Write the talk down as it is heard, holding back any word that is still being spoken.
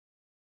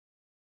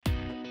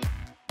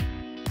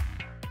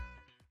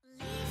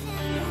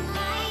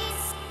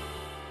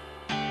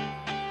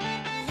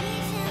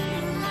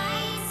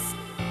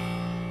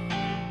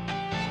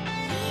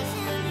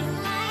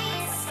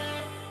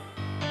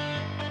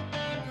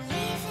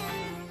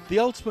The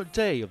ultimate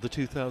day of the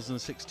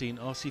 2016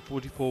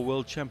 RC44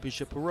 World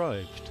Championship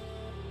arrived.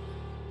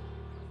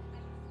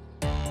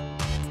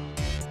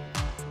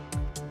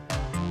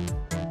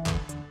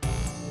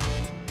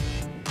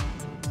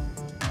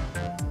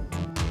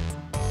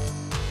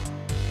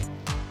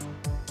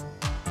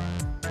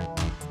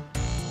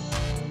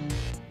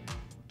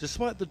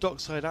 Despite the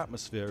dockside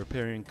atmosphere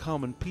appearing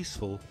calm and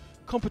peaceful,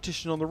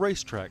 competition on the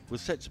racetrack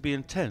was set to be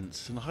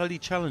intense and highly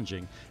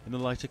challenging in the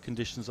lighter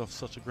conditions off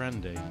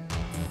Sotogrande.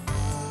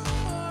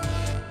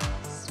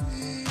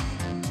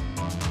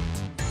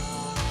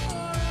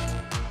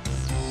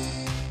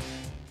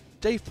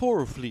 Day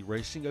 4 of fleet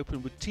racing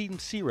opened with Team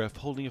CEEREF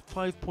holding a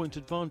 5-point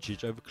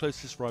advantage over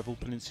closest rival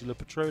Peninsula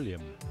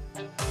Petroleum.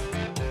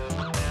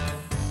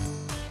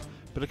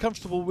 But a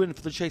comfortable win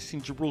for the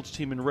chasing Gibraltar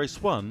team in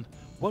race 1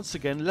 once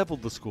again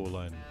levelled the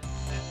scoreline.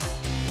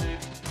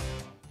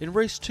 In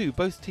race 2,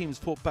 both teams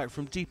fought back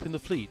from deep in the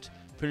fleet,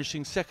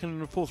 finishing 2nd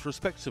and 4th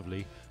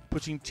respectively,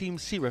 putting Team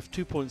CEEREF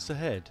 2 points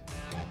ahead.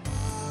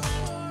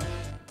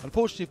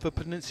 Unfortunately for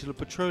Peninsula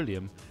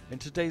Petroleum, in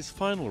today's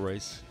final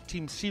race,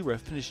 Team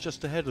CEEREF finished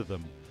just ahead of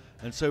them,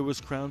 and so was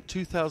crowned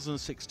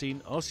 2016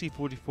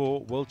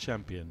 RC44 World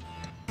Champion.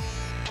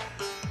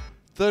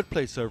 Third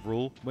place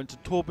overall went to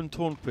Torben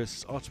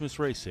Tornquist's Artemis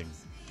Racing.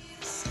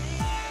 It's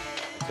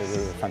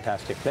a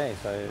fantastic place.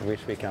 I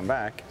wish we come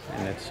back,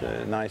 and it's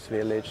a nice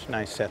village,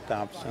 nice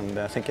setups, and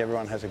I think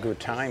everyone has a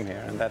good time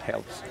here, and that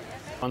helps.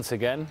 Once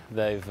again,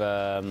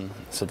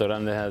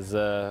 Sotogrande has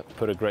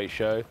put a great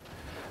show.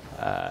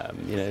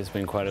 There's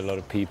been quite a lot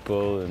of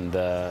people, and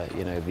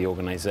the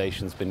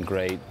organisation's been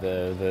great.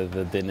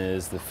 The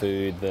dinners, the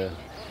food, the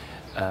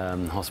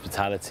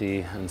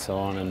hospitality, and so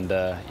on.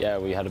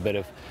 And we had a bit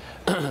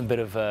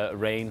of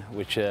rain,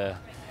 which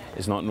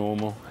is not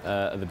normal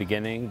at the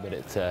beginning, but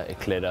it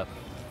cleared up.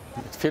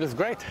 It feels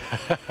great,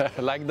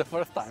 like the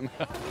first time.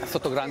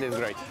 Sotogrande is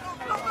great.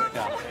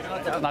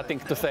 Yeah, nothing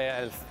to say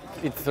else.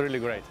 It's really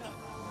great.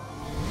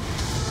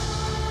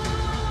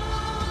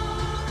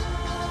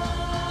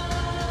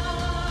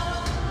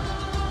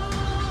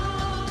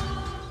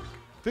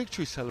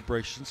 Victory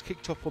celebrations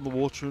kicked off on the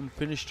water and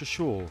finished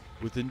ashore,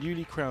 with the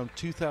newly crowned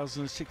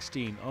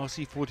 2016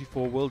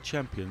 RC44 World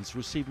Champions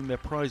receiving their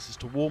prizes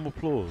to warm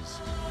applause.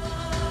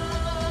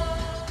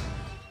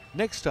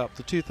 Next up,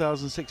 the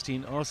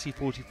 2016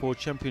 RC44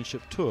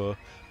 Championship Tour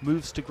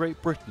moves to Great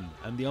Britain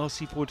and the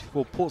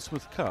RC44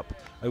 Portsmouth Cup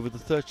over the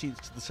 13th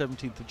to the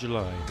 17th of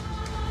July.